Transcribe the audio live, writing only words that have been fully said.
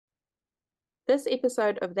This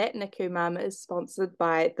episode of That NICU Mum is sponsored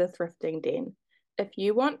by The Thrifting Den. If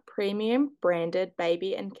you want premium branded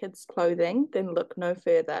baby and kids clothing, then look no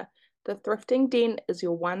further. The Thrifting Den is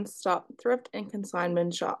your one-stop thrift and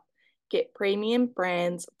consignment shop. Get premium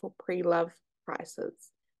brands for pre-loved prices.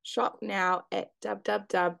 Shop now at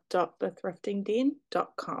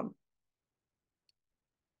www.thethriftingden.com.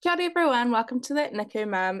 Kia ora everyone, welcome to That NICU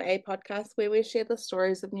Mum, a podcast where we share the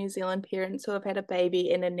stories of New Zealand parents who have had a baby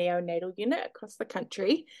in a neonatal unit across the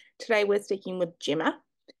country. Today we're speaking with Gemma.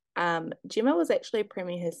 Gemma was actually a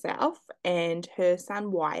premmie herself, and her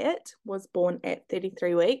son Wyatt was born at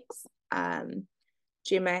 33 weeks.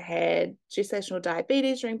 Gemma had gestational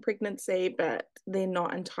diabetes during pregnancy, but they're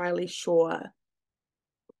not entirely sure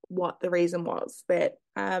what the reason was that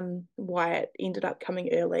Wyatt ended up coming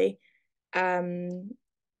early.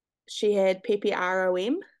 She had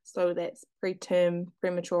PPROM, so that's preterm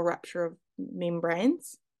premature rupture of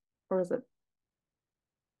membranes, or is it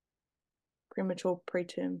premature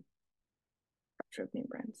preterm rupture of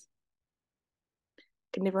membranes? I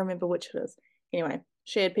can never remember which it is. Anyway,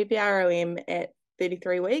 she had PPROM at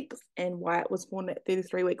 33 weeks, and Wyatt was born at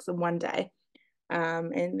 33 weeks and 1 day.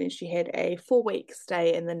 And then she had a 4-week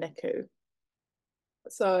stay in the NICU.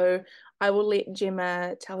 So I will let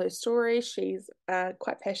Gemma tell her story. She's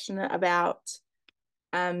quite passionate about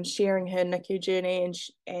sharing her NICU journey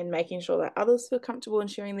and making sure that others feel comfortable in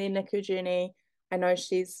sharing their NICU journey. I know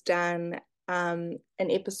she's done an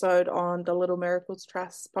episode on the Little Miracles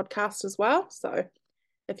Trust podcast as well. So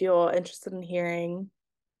if you're interested in hearing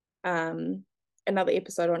another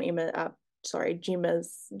episode on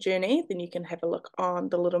Gemma's journey, then you can have a look on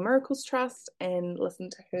the Little Miracles Trust and listen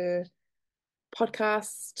to her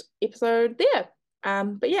podcast episode there.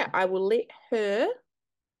 But yeah, I will let her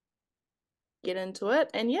get into it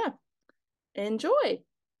and yeah, enjoy.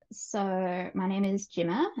 So my name is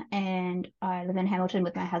Gemma and I live in Hamilton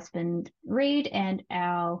with my husband Reed and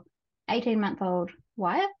our 18-month-old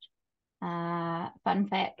Wyatt. Fun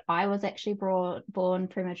fact, I was actually born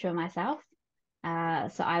premature myself.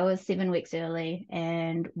 So I was 7 weeks early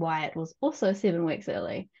and Wyatt was also 7 weeks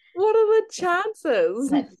early. What are the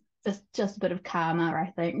chances? That's just a bit of karma,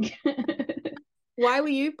 I think. Why were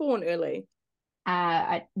you born early?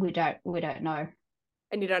 We don't know.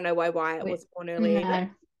 And you don't know why Wyatt was born early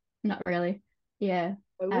either? No, not really. Yeah.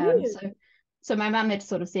 So weird. So my mum had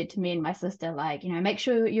sort of said to me and my sister, like, make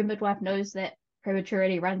sure your midwife knows that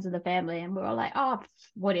prematurity runs in the family. And we were like, oh,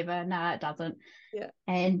 whatever. No, it doesn't. Yeah.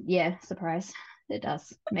 And yeah, surprise, it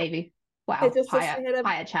does. Maybe. Wow,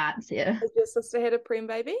 higher chance. Yeah. Has your sister had a prem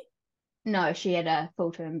baby? No, she had a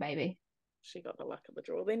full-term baby. She got the luck of the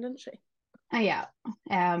draw then, didn't she? Oh yeah.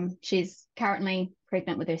 She's currently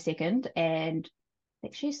pregnant with her second, and I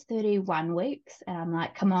think she's 31 weeks. And I'm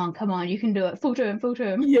like, come on, you can do it. Full term.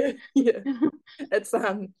 Yeah. It's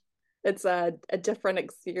a different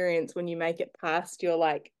experience when you make it past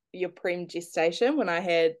your prem gestation. When I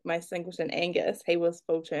had my singleton Angus, he was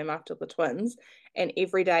full term after the twins, and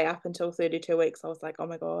every day up until 32 weeks I was like, oh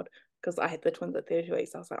my god, because I had the twins at 32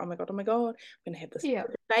 weeks. I was like, oh my god, I'm gonna have this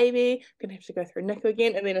baby, I'm gonna have to go through NICU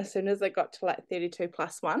again. And then as soon as it got to like 32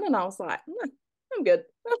 plus 1, and I was like, I'm good,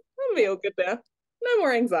 I'll be all good now, no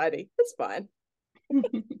more anxiety, it's fine.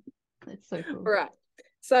 That's so cool. All right.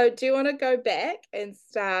 So do you want to go back and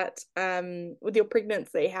start with your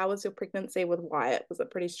pregnancy? How was your pregnancy with Wyatt? Was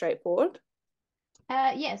it pretty straightforward?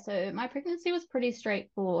 Yeah, so my pregnancy was pretty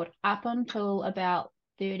straightforward up until about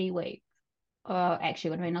 30 weeks.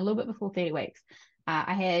 Actually, would have been a little bit before 30 weeks.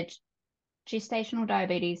 I had gestational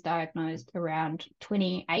diabetes diagnosed around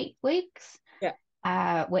 28 weeks,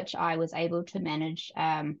 which I was able to manage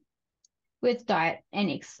with diet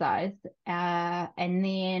and exercise. And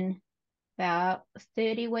then about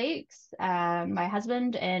 30 weeks, my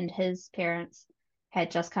husband and his parents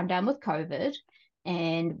had just come down with COVID,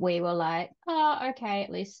 and we were like, oh, okay,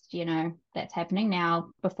 at least, that's happening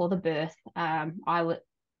now before the birth.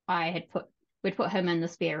 We'd put him in the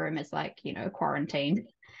spare room as quarantined.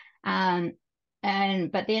 But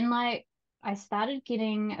then I started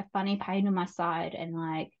getting a funny pain in my side, and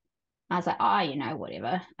I was like, oh,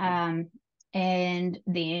 whatever. And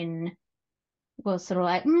then was sort of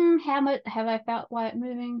like, how much have I felt Wyatt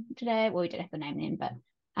moving today? Well, we didn't have the name then, but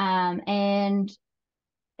and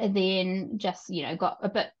then just got a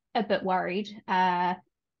bit worried.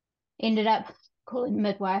 Ended up calling the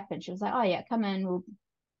midwife, and she was like, oh yeah, come in, we'll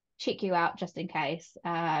check you out just in case.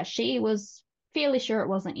 She was fairly sure it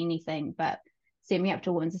wasn't anything, but sent me up to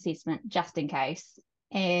a women's assessment just in case.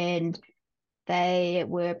 And they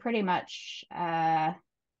were pretty much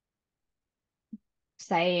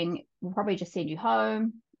saying, we'll probably just send you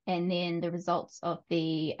home, and then the results of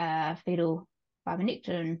the fetal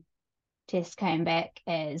fibronectin test came back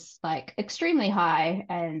as like extremely high,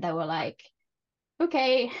 and they were like,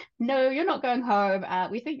 okay, no, you're not going home.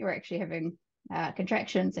 We think you're actually having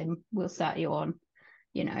contractions, and we'll start you on,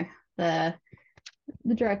 you know, the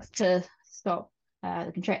drugs to stop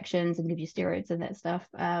the contractions and give you steroids and that stuff.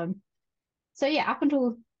 So yeah, up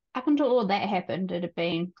until all that happened, it had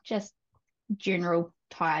been just general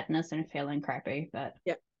tiredness and feeling crappy, but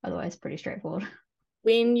Yeah. otherwise pretty straightforward.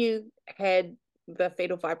 When you had the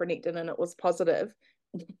fetal fibronectin and it was positive,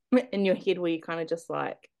 in your head were you kind of just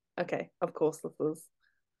like, okay, of course this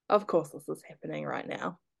is happening right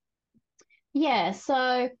now. Yeah,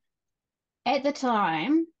 so at the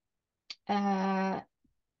time, uh,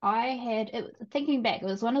 I had thinking back, it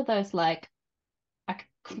was one of those like I,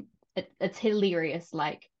 it's hilarious,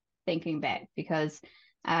 like thinking back because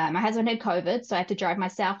my husband had COVID, so I had to drive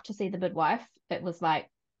myself to see the midwife. It was like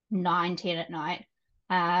 9, 10 at night,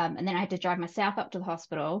 and then I had to drive myself up to the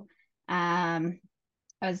hospital. I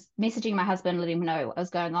was messaging my husband, letting him know what was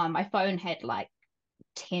going on. My phone had like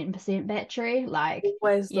 10% battery, like,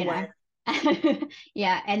 Always the you way. know.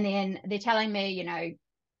 Yeah, and then they're telling me,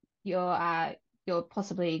 you're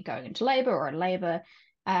possibly going into labor or in labor.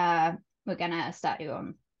 We're gonna start you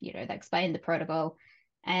on, they explained the protocol,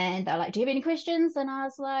 and they're like, "Do you have any questions?" And I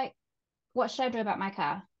was like, "What should I do about my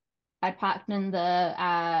car?" I parked in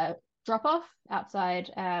the drop off outside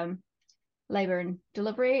labor and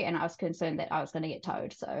delivery, and I was concerned that I was going to get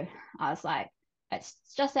towed. So I was like, "It's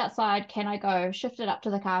just outside. Can I go shift it up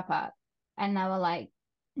to the car park?" And they were like,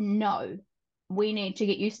 "No, we need to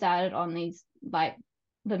get you started on these, like,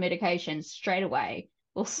 the medications straight away.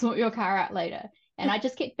 We'll sort your car out later." And I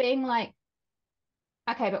just kept being like,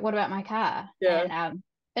 "Okay, but what about my car?" Yeah. And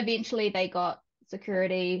eventually they got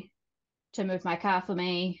security to move my car for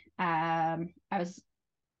me. I was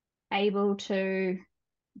able to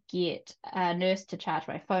get a nurse to charge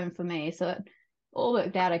my phone for me. So it all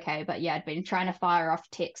worked out okay. But yeah, I'd been trying to fire off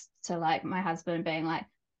texts to like my husband being like,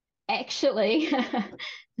 actually,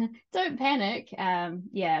 don't panic.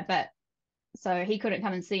 Yeah, but so he couldn't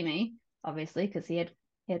come and see me, obviously, because he had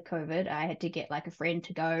COVID. I had to get like a friend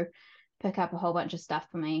to go pick up a whole bunch of stuff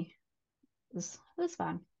for me. It was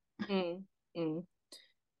fun. Mm, mm.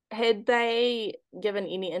 Had they given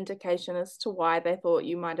any indication as to why they thought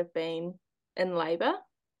you might have been in labor?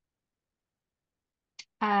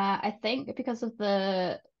 I think because of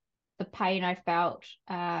the pain I felt,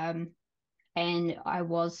 and I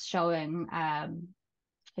was showing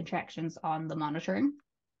contractions on the monitoring,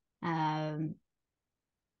 um,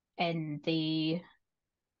 and the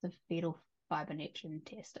fetal fibronectin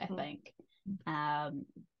test, I Mm. think. Um,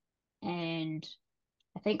 and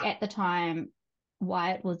I think at the time,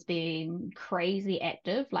 Wyatt was being crazy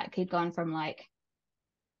active. Like he'd gone from like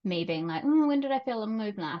me being like, when did I feel a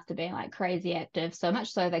move last, to being like crazy active. So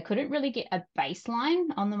much so they couldn't really get a baseline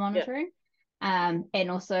on the Yeah. monitoring.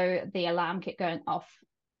 And also the alarm kept going off.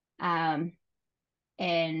 Um,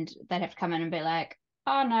 and they'd have to come in and be like,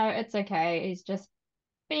 "Oh no, it's okay. He's just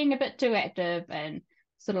being a bit too active." And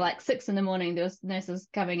sort of like 6 in the morning, there was nurses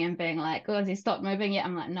coming in being like, "Oh, has he stopped moving yet?"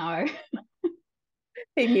 I'm like, "No."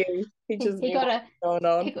 He knew. He he, just he knew got what a was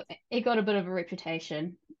going he on. got, he got a bit of a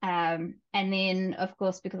reputation. And then of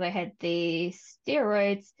course because I had the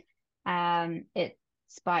steroids, it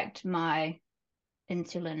spiked my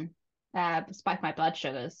insulin, spiked my blood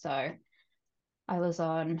sugars. So I was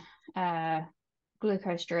on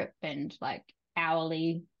glucose drip and like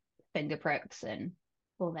hourly finger pricks and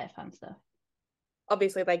all that fun stuff.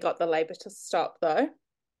 Obviously, they got the labor to stop though.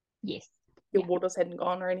 Yes. Your Yeah. waters hadn't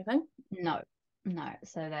gone or anything. No. No.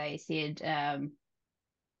 So they said,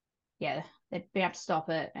 yeah, they'd be able to stop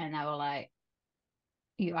it, and they were like,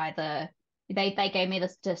 you either they gave me the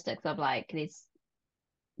statistics of like there's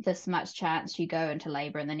this much chance you go into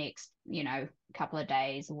labor in the next, couple of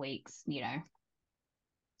days, weeks,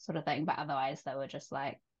 sort of thing. But otherwise they were just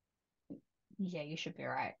like, yeah, you should be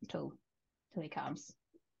right till he comes.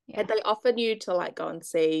 Had Yeah. they offered you to like go and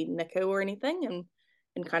see Niku or anything and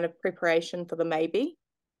in kind of preparation for the maybe?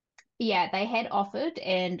 Yeah, they had offered,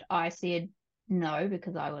 and I said no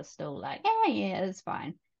because I was still like, yeah, yeah, it's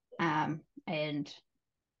fine. And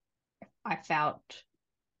I felt,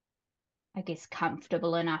 I guess,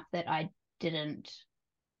 comfortable enough that I didn't,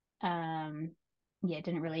 um, yeah,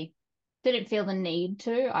 didn't feel the need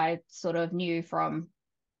to. I sort of knew from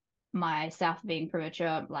myself being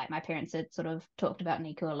premature, like my parents had sort of talked about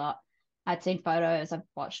Niku a lot. I'd seen photos, I've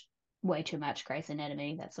watched way too much Grey's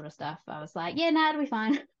Anatomy, that sort of stuff. I was like, yeah, nah, it'll be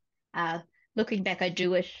fine. Uh, Looking back, I do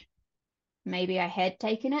wish maybe I had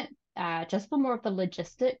taken it, just for more of the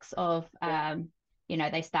logistics of, Yeah.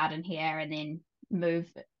 they start in here and then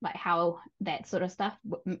move, like how that sort of stuff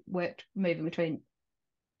worked moving between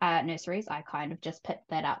nurseries. I kind of just picked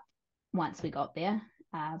that up once we got there.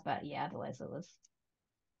 But yeah, otherwise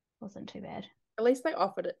wasn't too bad. At least they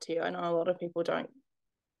offered it to you. I know a lot of people don't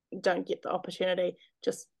get the opportunity,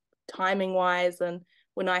 just timing wise. And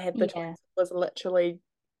when I had the Yeah, twins, it was literally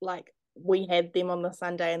like we had them on the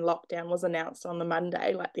Sunday and lockdown was announced on the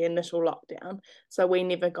Monday, like the initial lockdown. So we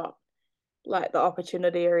never got like the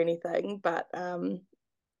opportunity or anything. But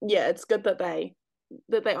yeah, it's good that they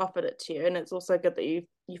offered it to you, and it's also good that you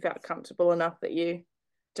felt comfortable enough that you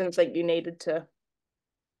didn't think you needed to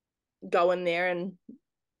go in there and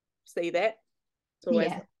see that. It's always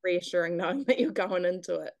yeah. reassuring knowing that you're going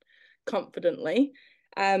into it confidently.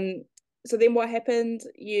 Um, so then what happened?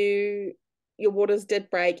 Your waters did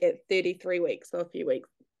break at 33 weeks, so a few weeks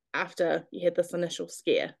after you had this initial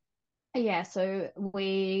scare. Yeah, so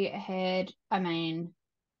we had, I mean,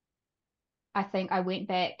 I think I went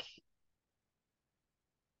back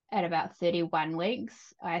at about 31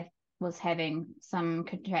 weeks. I was having some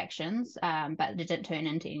contractions, but it didn't turn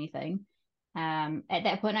into anything. At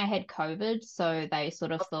that point, I had COVID, so they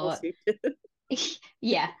sort of Of course thought, you did.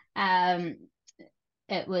 yeah,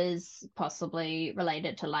 it was possibly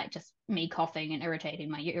related to like just me coughing and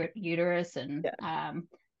irritating my uterus. And Yeah.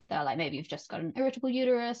 they're like, maybe you've just got an irritable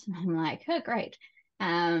uterus. And I'm like, oh, great.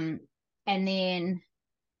 Um, and then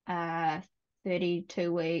uh,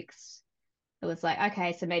 32 weeks, it was like,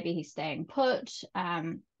 okay, so maybe he's staying put.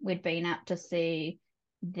 We'd been up to see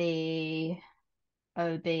the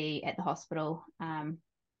OB at the hospital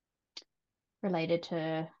related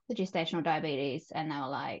to the gestational diabetes, and they were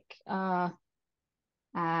like,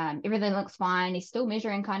 everything looks fine. He's still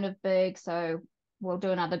measuring kind of big, so we'll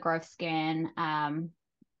do another growth scan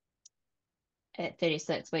at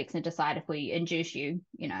 36 weeks and decide if we induce you,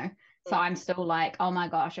 you know. So Mm. I'm still like, oh my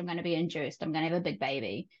gosh, I'm going to be induced. I'm going to have a big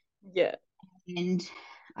baby. Yeah. And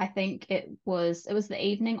I think it was the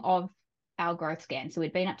evening of our growth scan. So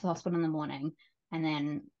we'd been up to the hospital in the morning and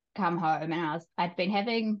then come home, and I'd been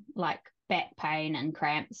having like back pain and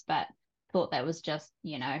cramps, but thought that was just,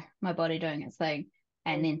 my body doing its thing.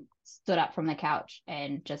 And Mm. then stood up from the couch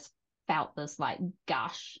and just felt this like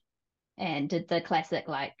gush and did the classic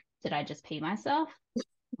like, did I just pee myself?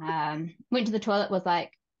 Went to the toilet, was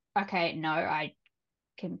like, okay, no, I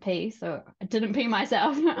can pee, so I didn't pee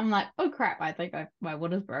myself. I'm like, oh crap, I think my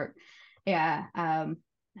water's broke. Yeah, and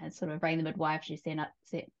sort of rang the midwife. She sent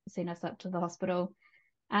us up to the hospital.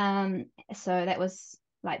 So that was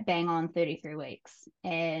like bang on 33 weeks,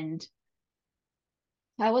 and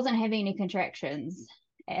I wasn't having any contractions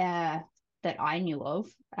that I knew of.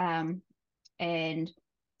 And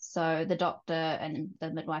so the doctor and the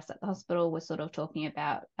midwives at the hospital were sort of talking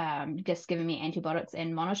about just giving me antibiotics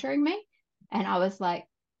and monitoring me. And I was like,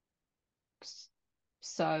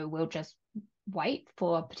 so we'll just wait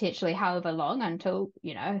for potentially however long until,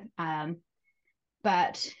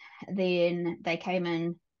 but then they came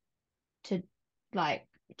in to like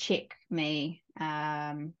check me,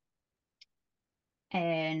 and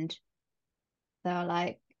they were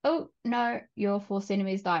like, oh no, you're 4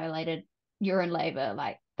 centimeters dilated, you're in labor.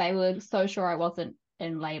 Like they were so sure I wasn't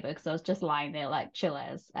in labor because I was just lying there like chill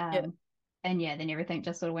as. Yeah. And yeah, then everything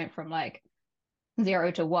just sort of went from like zero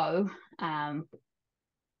to whoa.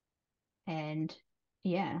 And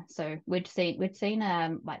yeah, so we'd seen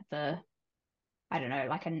like the, I don't know,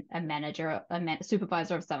 like a manager,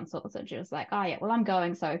 supervisor of some sort. So she was like, oh yeah, well I'm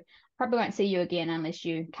going, so probably won't see you again unless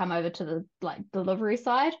you come over to the like delivery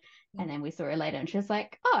side. And then we saw her later and she was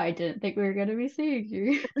like, oh, I didn't think we were going to be seeing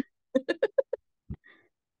you.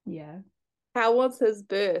 Yeah. How was his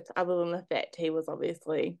birth, other than the fact he was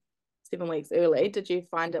obviously 7 weeks early? Did you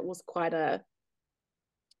find it was quite a,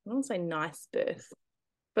 I don't want to say nice birth,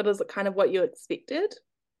 but is it kind of what you expected?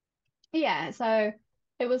 Yeah, so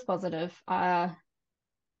it was positive.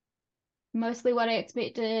 Mostly what I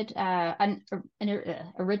expected. And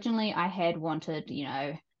originally I had wanted,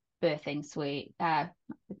 birthing suite,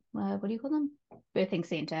 what do you call them? Birthing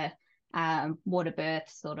center, water birth,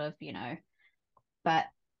 sort of, but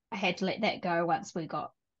I had to let that go once we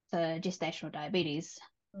got the gestational diabetes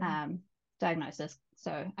Mm. um, diagnosis.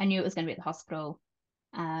 So I knew it was going to be at the hospital.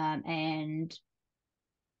 And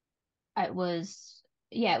it was,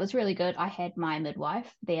 yeah, it was really good. I had my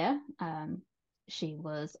midwife there. She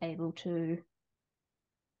was able to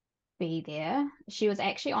be there. She was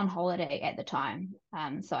actually on holiday at the time.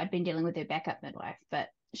 So I'd been dealing with her backup midwife, but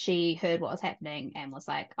she heard what was happening and was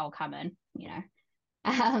like, I'll come in.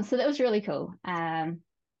 So that was really cool.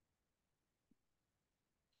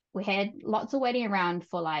 We had lots of waiting around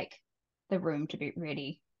for like the room to be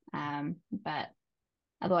ready. But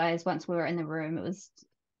otherwise, once we were in the room, it was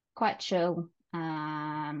quite chill.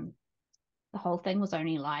 The whole thing was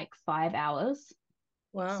only like 5 hours.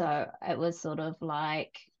 Wow. So it was sort of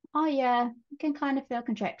like, oh yeah, you can kind of feel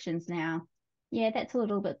contractions now. Yeah, that's a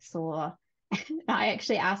little bit sore. I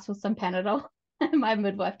actually asked for some Panadol. My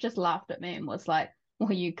midwife just laughed at me and was like,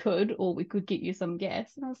 well, you could, or we could get you some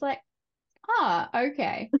gas. And I was like, ah,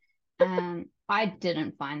 okay. I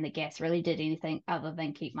didn't find the gas really did anything other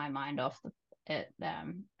than keep my mind off it.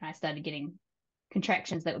 And I started getting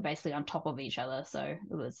contractions that were basically on top of each other. So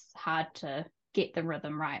it was hard to get the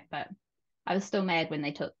rhythm right. But I was still mad when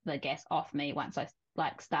they took the gas off me once I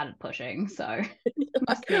like started pushing. So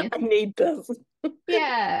must have I been need this. Leave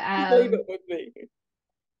yeah, it with me.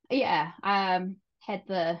 yeah. Had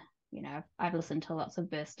the I've listened to lots of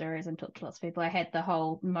birth stories and talked to lots of people. I had the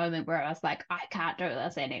whole moment where I was like, I can't do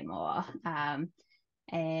this anymore.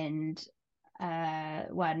 And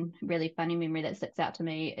one really funny memory that sticks out to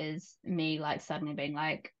me is me like suddenly being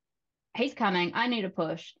like, he's coming, I need a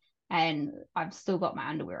push. And I've still got my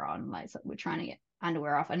underwear on. Like, so we're trying to get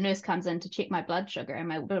underwear off. A nurse comes in to check my blood sugar, and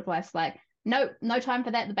my midwife's like, nope, no time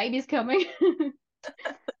for that. The baby's coming.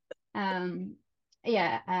 um,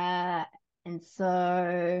 yeah. And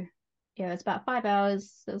so, yeah, it's about 5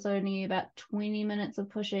 hours. It was only about 20 minutes of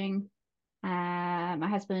pushing. My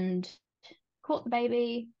husband caught the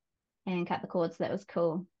baby and cut the cord, so that was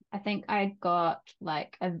cool. I think I got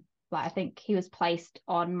I think he was placed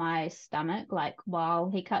on my stomach like while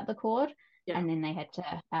he cut the cord, Yeah. and then they had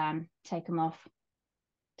to take him off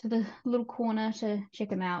to the little corner to check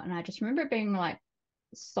him out. And I just remember it being like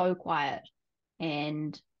so quiet,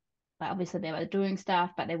 and like obviously they were doing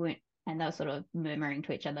stuff, but they weren't, and they were sort of murmuring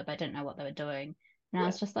to each other, but I didn't know what they were doing. And I Yeah.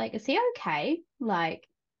 was just like, is he okay? Like,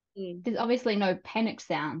 Mm. there's obviously no panic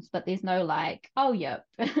sounds, but there's no like, oh, yep.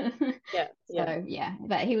 Yeah. Yeah. So, yeah,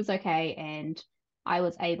 but he was okay. And I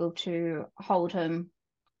was able to hold him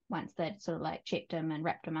once they'd sort of like checked him and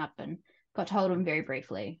wrapped him up, and got to hold him very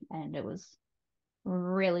briefly. And it was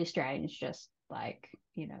really strange, just like,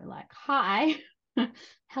 like, hi,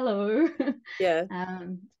 hello. Yeah.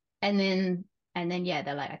 um, and then, yeah,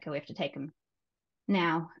 they're like, okay, we have to take him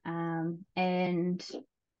now. And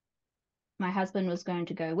my husband was going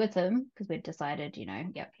to go with him because we'd decided,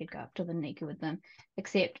 yep, he'd go up to the NICU with them,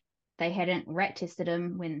 except they hadn't rat tested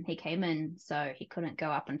him when he came in, so he couldn't go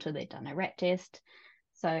up until they'd done a rat test.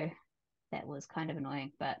 So that was kind of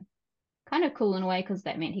annoying, but kind of cool in a way because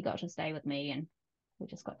that meant he got to stay with me and we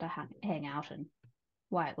just got to hang out, and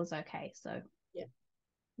Wyatt was okay. So Yeah.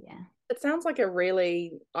 yeah. It sounds like a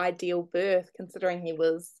really ideal birth considering he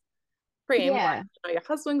was prem. Like, Yeah. your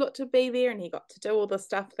husband got to be there and he got to do all the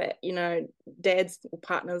stuff that, dads or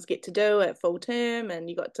partners get to do at full term, and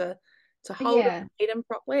you got to hold him Yeah. and feed him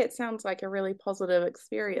properly. It sounds like a really positive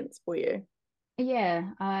experience for you. Yeah.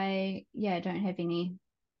 I don't have any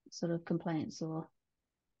sort of complaints or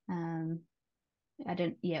um I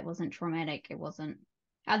didn't, yeah, it wasn't traumatic. It wasn't,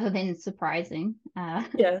 other than surprising.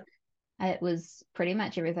 Yeah. It was pretty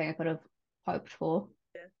much everything I could have hoped for.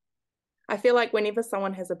 Yeah. I feel like whenever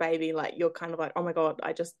someone has a baby, like you're kind of like, oh my God,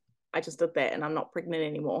 I just did that and I'm not pregnant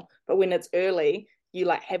anymore. But when it's early, you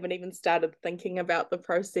like haven't even started thinking about the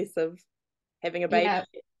process of having a baby. Yeah,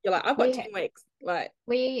 You're like, I've got we 10 weeks. Like,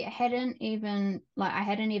 we hadn't even like I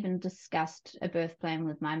hadn't even discussed a birth plan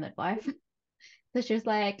with my midwife. So she was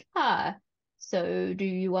like, so do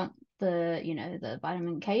you want the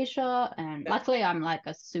vitamin K shot? And yeah, luckily I'm like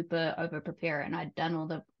a super over preparer and I'd done all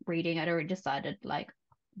the reading. I'd already decided like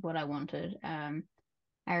what I wanted.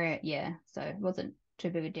 Yeah, so it wasn't too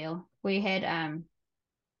big a deal. We had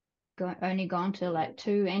only gone to like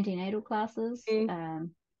two antenatal classes. mm.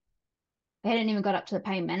 I hadn't even got up to the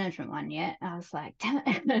pain management one yet. I was like, damn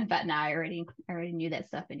it. But no, I already knew that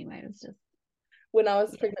stuff anyway. It was just When I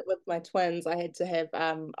was yeah. pregnant with my twins, I had to have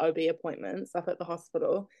OB appointments up at the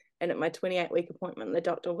hospital. And at my 28-week appointment, the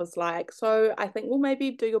doctor was like, so I think we'll maybe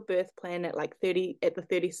do your birth plan at like 30 at the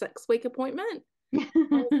 36-week appointment. I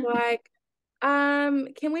was like,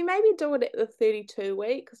 can we maybe do it at the 32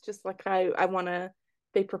 weeks? Just like I want to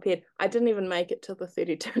be prepared. I didn't even make it to the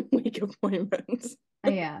 32-week appointment.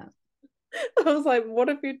 Yeah. I was like, what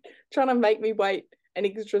if you're trying to make me wait an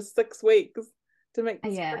extra 6 weeks to make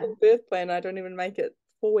this Yeah. freaking birth plan? I don't even make it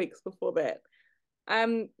 4 weeks before that.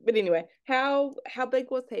 But anyway, how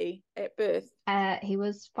big was he at birth? He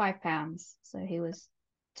was 5 pounds, so he was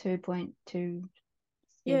 2.27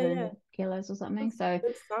 Yeah, yeah. kilos or something. That's So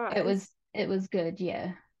good it size. was it was good,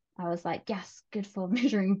 yeah. I was like, yes, good for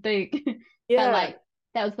measuring big. But Yeah, like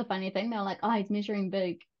that was the funny thing. They were like, oh, he's measuring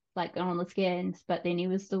big, like on the scans, but then he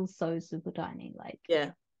was still so super tiny, like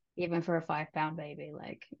yeah. even for a 5 pound baby,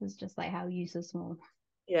 like it was just like how you so small.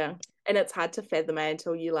 Yeah. And it's hard to fathom it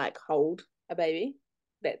until you like hold a baby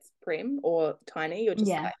that's prem or tiny. You're just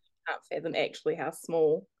Yeah. like, you can't fathom actually how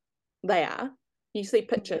small they are. You see Yeah.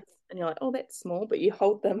 pictures and you're like, oh, that's small, but you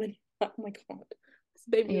hold them and you're like, oh my God, this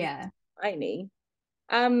baby is Yeah. tiny.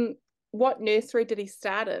 Um, what nursery did he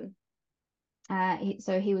start in?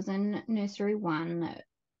 So he was in nursery one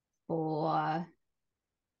for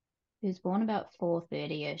he was born about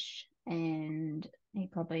 4:30ish, and he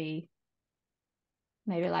probably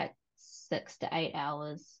maybe like 6 to 8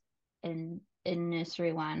 hours in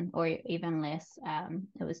nursery one, or even less.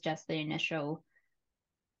 It was just the initial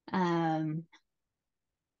um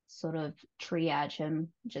sort of triage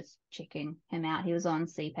him, just checking him out. He was on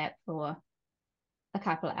CPAP for a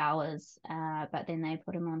couple of hours, but then they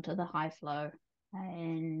put him onto the high flow,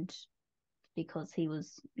 and because he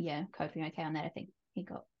was coping okay on that, I think he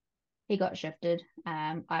got shifted.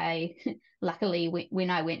 I luckily when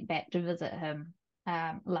I went back to visit him,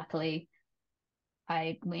 luckily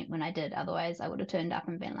I went when I did. Otherwise, I would have turned up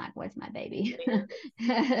and been like, "Where's my baby?"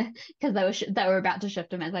 Because they were about to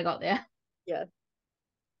shift him as I got there. Yeah.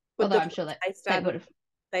 With Although the I'm sure that they they started would have.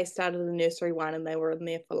 they started in nursery one and they were in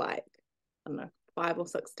there for like, I don't know, 5 or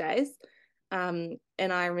 6 days. And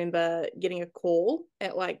I remember getting a call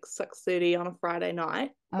at like 6:30 on a Friday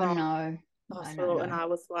night Oh from no, the no, no, hospital, and no. I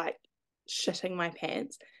was like shitting my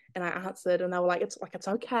pants. And I answered, and they were like, it's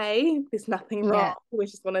okay. There's nothing wrong. Yeah, We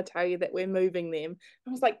just want to tell you that we're moving them."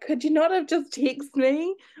 I was like, could you not have just texted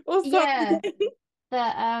me or yeah. something?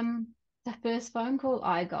 The first phone call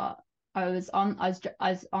I got, I was on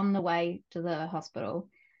the way to the hospital,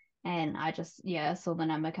 and I just saw the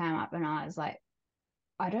number come up, and I was like,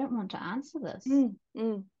 I don't want to answer this. Mm,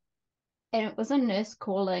 mm. And it was a nurse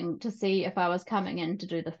calling to see if I was coming in to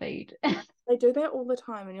do the feed. They do that all the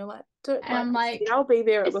time, and you're like, "Dude, And like I'm I said, like, I'll be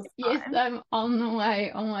there at yes, this yes, time." I'm on the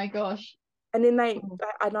way. Oh my gosh. And then Oh,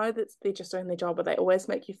 I know that they're just doing their job, but they always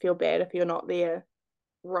make you feel bad if you're not there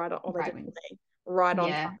right on, or they right did when, for me, right on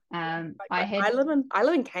time. yeah. Like, I I had,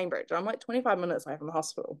 live in Cambridge. I'm like 25 minutes away from the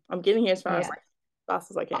hospital. I'm getting here as far as yeah, like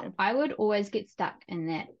fast as I can. I would always get stuck in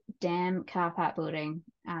that damn car park building,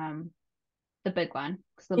 the big one,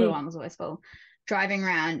 because the little Mm. one was always full, driving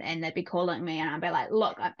around, and they'd be calling me, and I'd be like,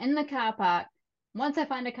 look, I'm in the car park. Once I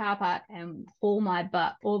find a car park and haul my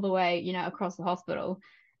butt all the way, across the hospital,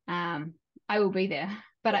 I will be there.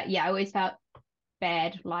 But I always felt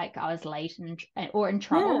bad, like I was late or in Yeah,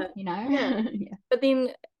 trouble, yeah. Yeah. But then,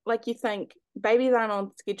 like, you think babies aren't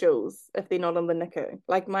on schedules if they're not in the NICU.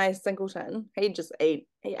 Like my singleton, he'd just eat.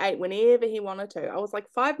 He ate whenever he wanted to. I was like,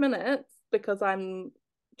 5 minutes because I'm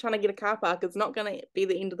trying to get a car park is not going to be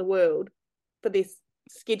the end of the world for this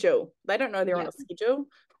schedule. They don't know they're on Yeah. a schedule.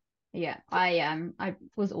 Yeah. I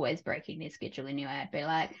was always breaking their schedule anyway. I'd be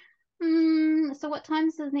like, so what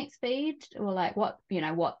time's the next feed? Or like what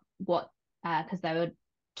because they were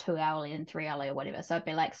 2 hourly and 3 hourly or whatever. So I'd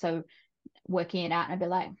be like, so working it out, and I'd be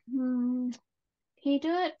like, can you do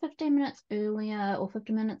it 15 minutes earlier or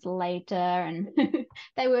 15 minutes later? And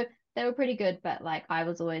they were they were pretty good, but like I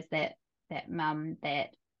was always that mum that,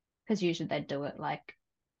 because usually they'd do it like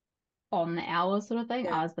on the hour sort of thing.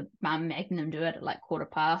 Yeah, I was the mum making them do it at like quarter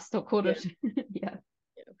past or quarter yeah, to, yeah.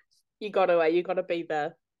 yeah. You got to be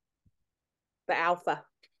the alpha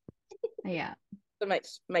Yeah. to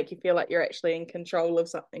make you feel like you're actually in control of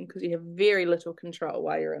something because you have very little control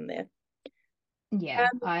while you're in there. Yeah.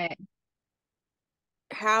 Um, I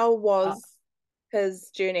how uh, was his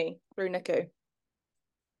journey through NICU?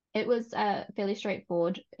 It was fairly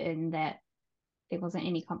straightforward in that there wasn't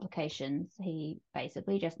any complications. He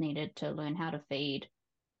basically just needed to learn how to feed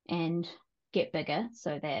and get bigger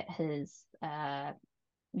so that his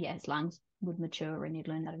lungs would mature, and he'd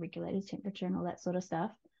learn how to regulate his temperature and all that sort of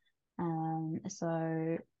stuff. So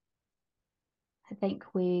I think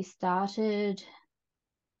we started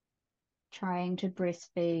trying to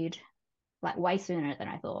breastfeed like way sooner than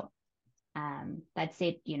I thought. They'd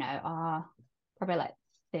said, probably like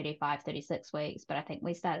 35, 36 weeks, but I think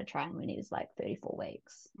we started trying when he was like 34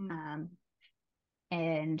 weeks. Mm.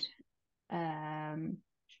 And um,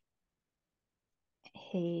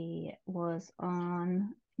 he was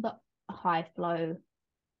on the high flow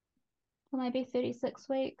for maybe 36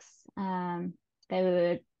 weeks. They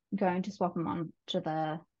were going to swap him on to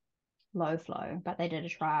the low flow, but they did a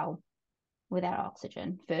trial without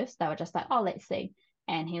oxygen first. They were just like, oh, let's see.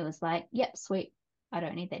 And he was like, yep, sweet. I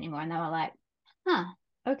don't need that anymore. And they were like, huh,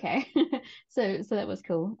 okay. So that was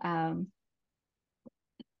cool.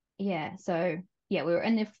 Yeah, so yeah, we were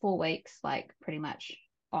in there for 4 weeks, like pretty much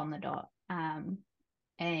on the dot.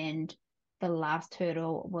 And the last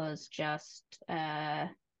hurdle was just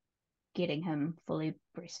getting him fully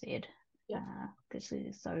breastfed. Yeah. because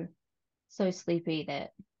she's so sleepy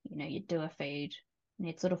that you'd do a feed and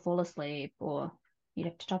he'd sort of fall asleep, or you'd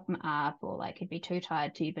have to top him up, or like he'd be too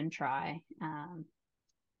tired to even try.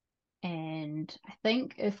 And I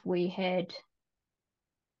think if we had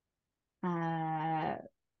uh,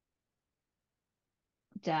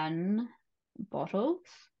 done bottles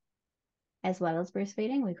as well as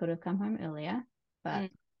breastfeeding, we could have come home earlier, but Mm.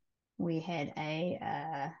 we had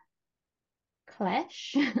a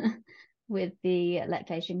clash with the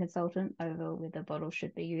lactation consultant over whether bottles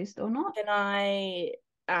should be used or not. Can I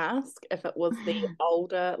ask if it was the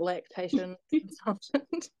older lactation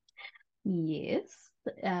consultant? Yes.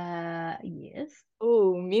 Yes.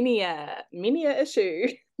 Oh, many a issue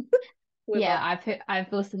with Yeah, us.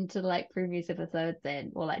 I've listened to like previous episodes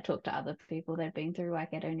and or like talked to other people that have been through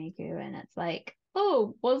Waikato Niku, and it's like,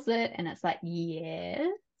 oh, was it? And it's like, yes.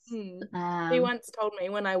 Hmm. She Um, once told me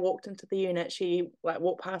when I walked into the unit, she like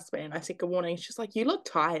walked past me and I said good morning. She's like, "You look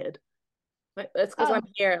tired." Like that's because I'm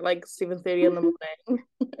oh, here at like 7:30 in the morning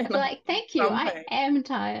and I'm like, thank you. from I home. am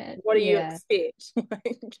tired. What do you Yeah. expect?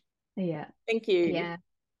 Like, Yeah. thank you. Yeah.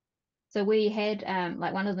 So we had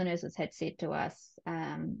like one of the nurses had said to us,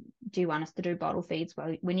 do you want us to do bottle feeds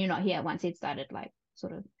when you're not here, once he'd started like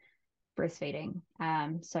sort of breastfeeding,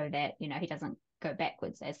 so that he doesn't go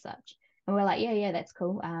backwards as such. And we're like, yeah, that's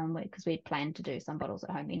cool, because we'd planned to do some bottles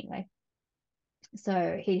at home anyway.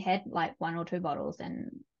 So he had like one or two bottles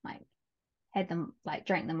and like had them like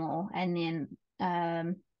drank them all, and then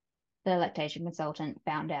the lactation consultant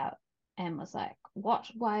found out and was like, what,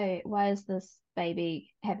 why is this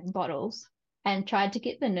baby having bottles, and tried to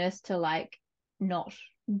get the nurse to like not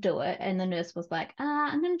do it, and the nurse was like,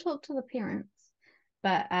 I'm going to talk to the parents.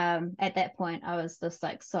 But at that point I was just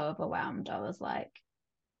like so overwhelmed. I was like,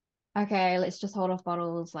 okay, let's just hold off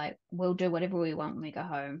bottles, like we'll do whatever we want when we go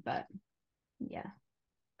home. But yeah.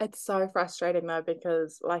 It's so frustrating though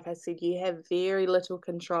because, like I said, you have very little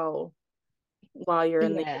control while you're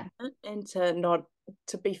in the Yeah. unit, and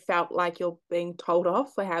to be felt like you're being told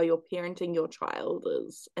off for how you're parenting your child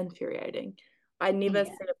is infuriating. I never Yeah.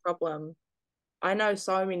 see a problem. I know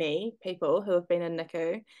so many people who have been in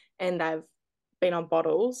NICU and they've been on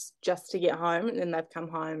bottles just to get home, and then they've come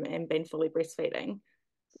home and been fully breastfeeding.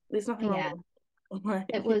 There's nothing wrong Yeah. with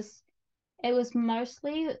It it. was it was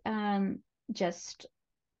mostly just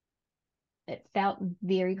it felt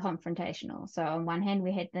very confrontational. So on one hand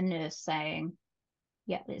we had the nurse saying,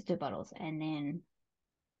 yeah, let's do bottles, and then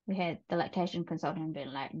we had the lactation consultant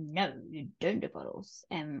being like, no, you don't do bottles.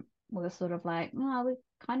 And we were sort of like, no, we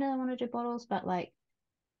kind of want to do bottles, but like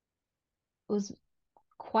it was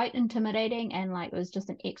quite intimidating, and like it was just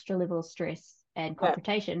an extra level of stress and Yeah,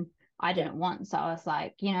 confrontation I yeah. didn't want. So I was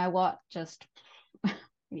like, you know what, just And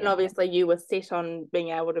yeah. obviously you were set on being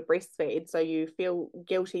able to breastfeed, so you feel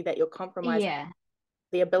guilty that you're compromising Yeah.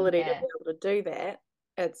 the ability to Yeah. be able to do that.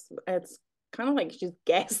 It's kind of like just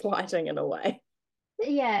gaslighting in a way.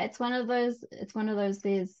 Yeah, it's one of those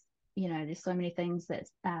there's so many things that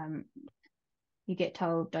you get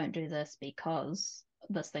told don't do this because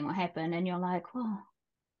this thing will happen, and you're like, well,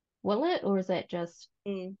 will it, or is it just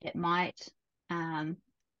Mm. it might? um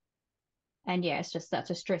and yeah, it's just such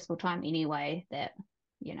a stressful time anyway that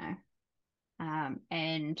you know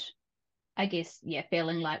and I guess, yeah,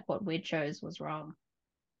 feeling like what we chose was wrong.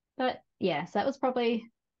 But yeah, so that was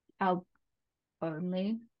probably our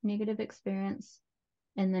only negative experience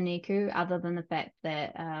in the NICU, other than the fact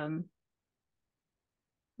that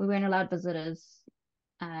we weren't allowed visitors.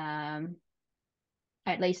 Um,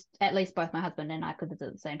 at least both my husband and I could visit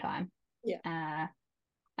at the same time. Yeah. Uh,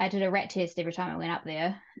 I did a rat test every time I went up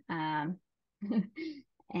there,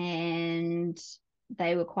 and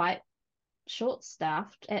they were quite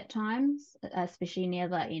short-staffed at times, especially near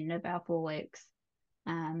the end of our 4 weeks.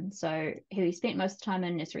 So he spent most of the time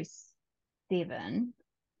in nursery 7.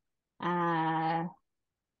 Uh,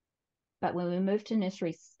 but when we moved to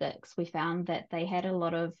nursery 6, we found that they had a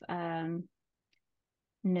lot of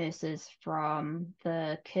nurses from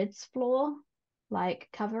the kids floor like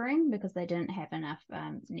covering, because they didn't have enough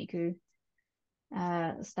NICU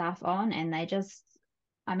staff on, and they just,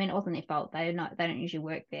 I mean, it wasn't their fault. They don't usually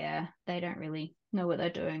work there. They don't really know what they're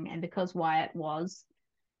doing. And because Wyatt was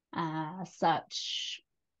such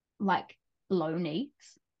like low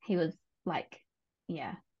needs, he was like,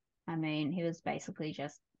 yeah, I mean, he was basically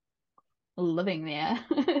just living there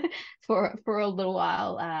for a little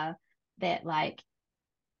while. That like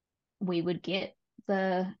we would get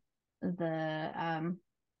the the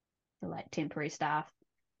like temporary staff,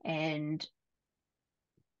 and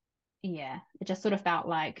yeah, it just sort of felt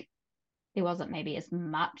like there wasn't maybe as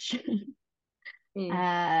much Mm.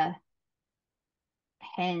 uh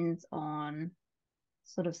hands-on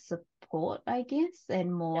sort of support, I guess,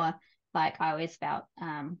 and more like I always felt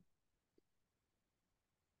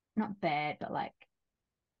not bad, but like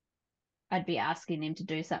I'd be asking them to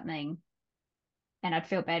do something and I'd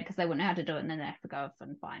feel bad because they wouldn't know how to do it and then they have to go off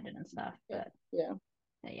and find it and stuff. Yeah. Yeah.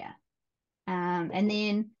 But yeah. And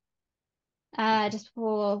then just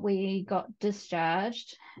before we got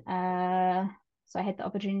discharged, so I had the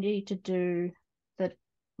opportunity to do the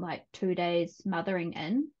like 2 days mothering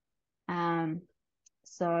in.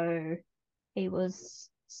 So he was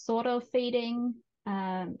sort of feeding,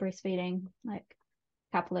 breastfeeding like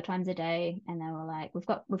a couple of times a day, and they were like, "We've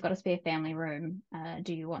got a spare family room.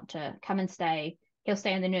 Do you want to come and stay? He'll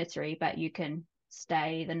stay in the nursery, but you can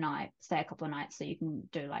stay a couple of nights, so you can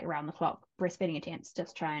do like round the clock breastfeeding attempts.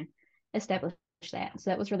 Just try and establish that." So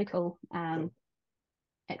that was really cool.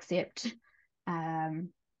 Except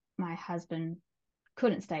my husband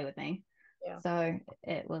couldn't stay with me, Yeah. so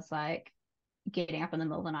it was like getting up in the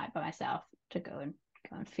middle of the night by myself to go and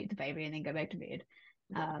feed the baby and then go back to bed.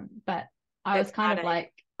 But I was That's kind hard, of eh?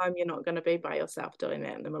 like, Home, you're not going to be by yourself doing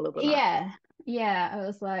that in the middle of the night. yeah, yeah. I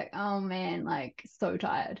was like, oh man, like so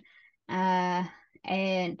tired. Uh,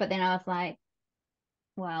 and but then I was like,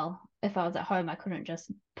 well, if I was at home, I couldn't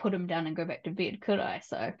just put him down and go back to bed, could I?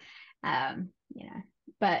 So, you know,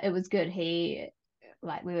 but it was good. We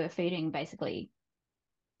were feeding basically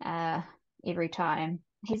uh every time.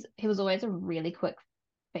 He was always a really quick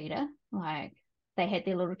feeder. Like they had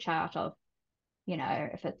their little chart of,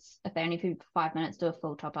 if they only feed for 5 minutes, do a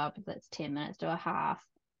full top up. If it's 10 minutes, do a half.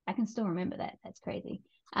 I can still remember that. That's crazy.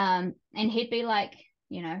 And he'd be like,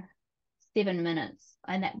 7 minutes,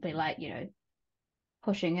 and that'd be like,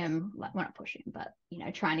 pushing him, like, well, not pushing, but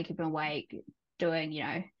trying to keep him awake, doing,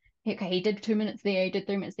 okay, he did 2 minutes there, he did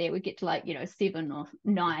 3 minutes there. We'd get to like, 7 or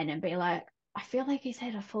 9 and be like, I feel like he's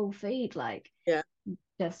had a full feed, like Yeah.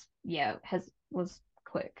 just was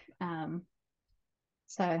quick.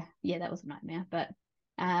 So yeah, that was a nightmare, but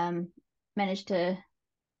managed to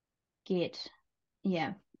get,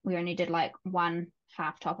 yeah, we only did like one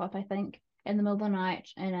half top up, I think, in the middle of the night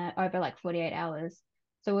and over like 48 hours.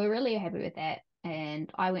 So we are really happy with that.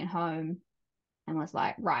 And I went home and was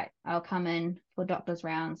like, right, I'll come in for doctor's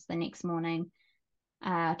rounds the next morning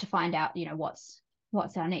to find out, what's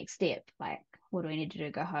our next step? Like, what do we need to do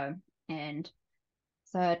to go home? And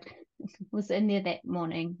so I was in there that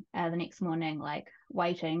morning, the next morning, like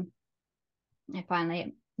waiting. And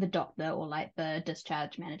finally, the doctor or like the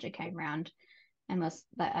discharge manager came round and was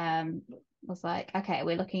like, okay,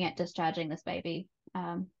 we're looking at discharging this baby.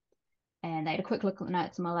 And they had a quick look at the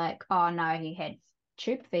notes and were like, oh no, he had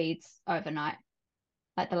tube feeds overnight,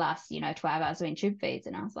 like the last 12 hours doing tube feeds.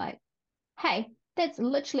 And I was like, hey, that's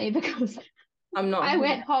literally because I'm not I home.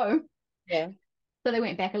 went home. Yeah. So they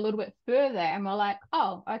went back a little bit further and were like,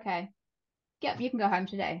 oh, okay, yep, you can go home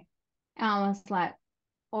today. And I was like,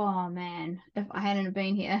 oh man, if I hadn't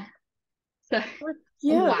been here. So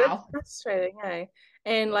Yeah, that's wow. frustrating, hey?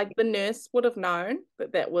 And like the nurse would have known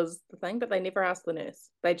that that was the thing, but they never asked the nurse.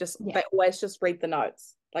 Yeah, They always just read the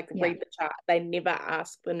notes, like yeah, read the chart. They never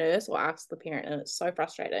ask the nurse or ask the parent, and it's so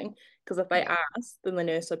frustrating because if they yeah, ask, then the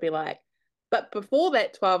nurse would be like, but before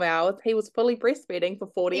that 12 hours, he was fully breastfeeding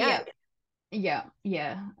for yeah, 48. yeah,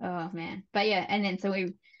 yeah. Oh man. But yeah, and then so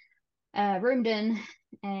we roomed in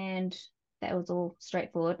and that was all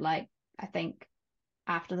straightforward. Like I think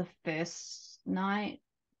after the first night,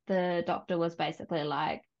 the doctor was basically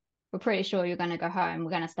like, we're pretty sure you're going to go home. We're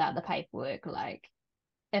going to start the paperwork. Like,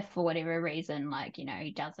 if for whatever reason, like,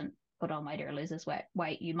 he doesn't put on weight or loses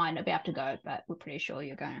weight, you might not be able to go, but we're pretty sure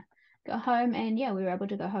you're going to go home. And yeah, we were able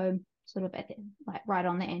to go home sort of like right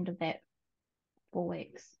on the end of that 4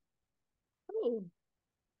 weeks. Cool.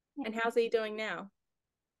 Yeah. And how's he doing now?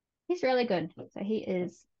 He's really good. So he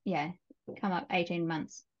is, yeah, come up 18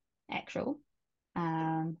 months actual.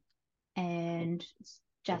 Um, and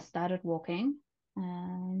just started walking.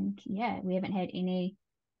 And yeah, we haven't had any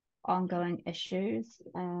ongoing issues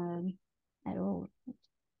at all.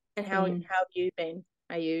 And Been how have you been?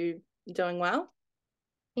 Are you doing well?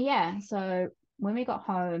 Yeah, so when we got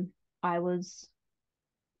home, I was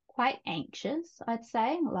quite anxious, I'd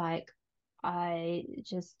say. Like I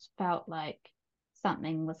just felt like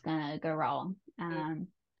something was gonna go wrong. Mm.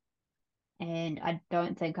 And I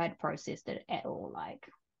don't think I'd processed it at all, like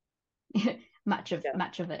Yeah. much of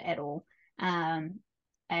it at all. Um,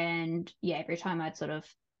 and yeah, every time I'd sort of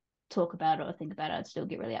talk about it or think about it, I'd still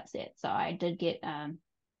get really upset. So I did get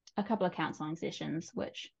a couple of counseling sessions,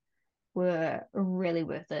 which were really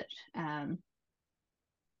worth it.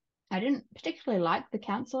 I didn't particularly like the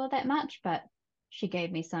counselor that much, but she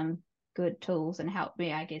gave me some good tools and helped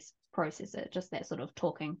me, I guess, process it. Just that sort of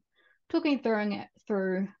talking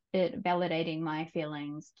through it, validating my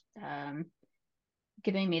feelings,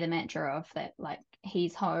 giving me the mantra of that, like,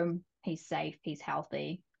 he's home, he's safe, he's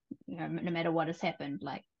healthy, no matter what has happened,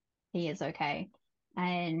 like, he is okay.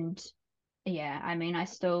 And yeah, I mean, I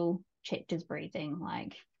still checked his breathing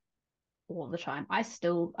like all the time. I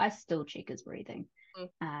still check his breathing. Mm.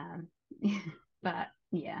 Um, but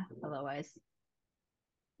yeah, otherwise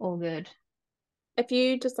all good. If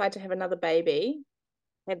you decide to have another baby,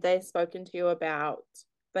 have they spoken to you about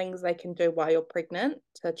things they can do while you're pregnant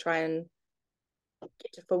to try and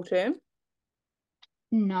get to full term?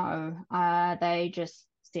 No, they just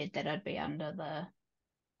said that I'd be under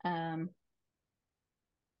the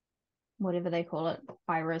whatever they call it,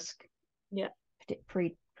 high risk Yeah,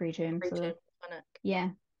 preterm sort preterm of. clinic. Yeah,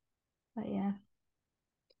 but yeah.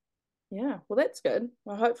 Yeah, well, that's good.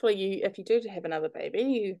 Well, hopefully if you do have another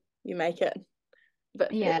baby, you make it a bit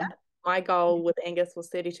further. Yeah. My goal with Angus was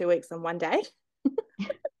 32 weeks in one day,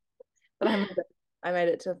 but I made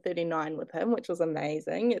it to 39 with him, which was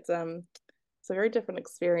amazing. It's a very different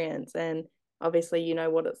experience, and obviously you know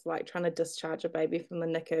what it's like trying to discharge a baby from the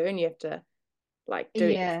NICU, and you have to like do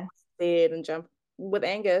Yeah. bed and jump. With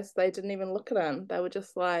Angus, they didn't even look at him. They were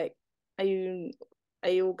just like, "Are you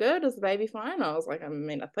all good? Is the baby fine?" I was like, "I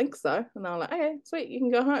mean, I think so." And they were like, "Okay, sweet, you can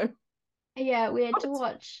go home." Yeah, What? we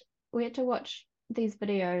had to watch these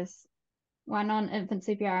videos, one on infant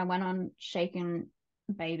CPR and one on shaken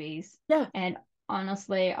babies. Yeah, And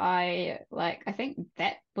honestly, I think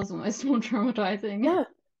that was almost more traumatizing. yeah,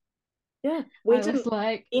 yeah. We I was didn't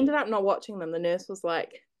like, ended up not watching them. The nurse was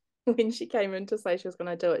like, when she came in to say she was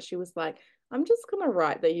going to do it, she was like, "I'm just going to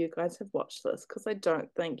write that you guys have watched this because I don't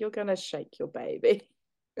think you're going to shake your baby."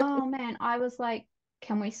 oh man, I was like,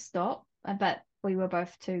 can we stop? But we were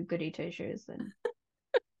both too goody two shoes, and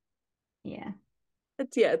yeah.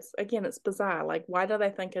 It's bizarre. Like, why do they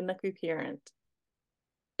think a NICU parent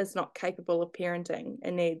is not capable of parenting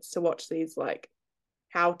and needs to watch these like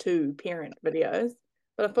how to parent videos,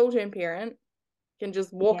 but a full term parent can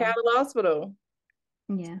just walk Yeah. out of the hospital?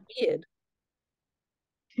 Yeah. Weird.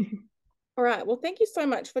 All right. Well, thank you so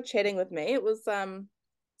much for chatting with me. It was so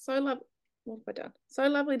lovely. What have I done? So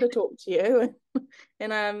lovely to talk to you.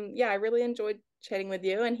 And yeah, I really enjoyed chatting with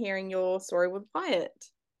you and hearing your story with Wyatt.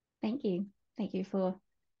 Thank you. Thank you for,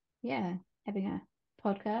 yeah, having a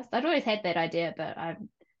podcast. I'd always had that idea, but I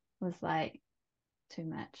was like, too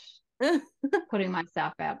much putting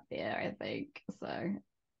myself out there, I think. So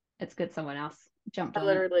it's good someone else jumped I on it.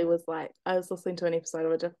 literally was like, I was listening to an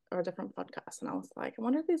episode of a different podcast, and I was like, I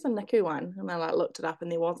wonder if there's a NICU one. And I like looked it up,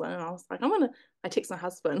 and there wasn't. And I was like, I text my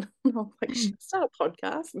husband, and I was like, should I start a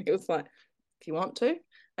podcast? And he was like, if you want to.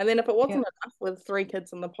 And then if it wasn't Yep. enough with three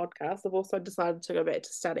kids in the podcast, I've also decided to go back to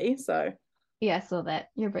study. So Yeah, I saw that.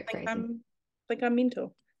 You're a bit I think crazy. I'm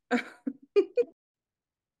mental.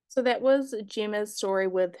 So that was Gemma's story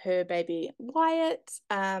with her baby Wyatt.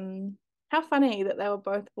 How funny that they were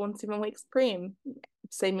both born 7 weeks prem,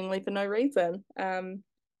 seemingly for no reason.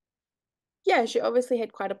 Yeah, she obviously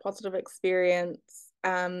had quite a positive experience.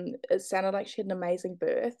 It sounded like she had an amazing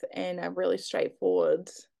birth and a really straightforward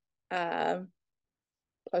um,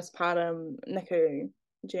 postpartum NICU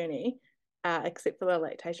journey, except for the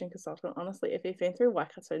lactation consultant. Honestly, if you've been through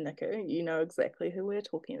Waikato NICU, you know exactly who we're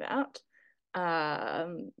talking about.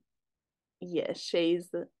 Um, yeah, she's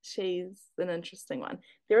an interesting one.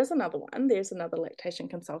 There is another one. There's another lactation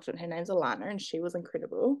consultant. Her name's Alana, and she was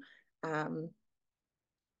incredible. Um,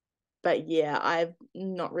 but yeah, I've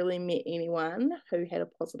not really met anyone who had a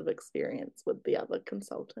positive experience with the other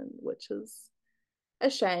consultant, which is a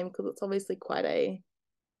shame because it's obviously quite a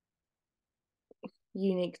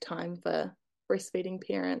unique time for breastfeeding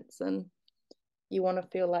parents, and you want to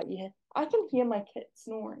feel like you have. I can hear my cat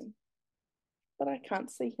snoring, but I can't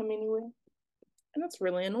see him anywhere, and it's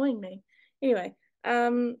really annoying me. Anyway,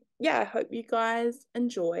 yeah, I hope you guys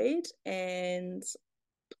enjoyed, and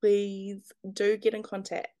please do get in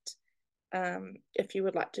contact if you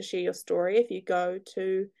would like to share your story. If you go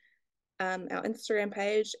to our Instagram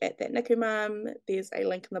page at that NICU Mum, there's a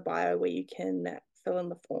link in the bio where you can fill in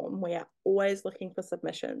the form. We are always looking for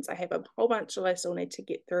submissions. I have a whole bunch that I still need to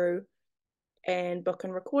get through and book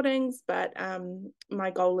in recordings, but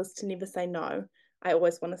my goal is to never say no. I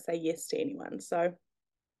always want to say yes to anyone. So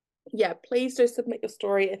yeah, please do submit your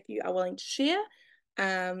story if you are willing to share.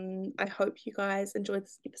 I hope you guys enjoyed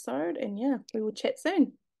this episode, and yeah, we will chat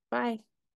soon. Bye.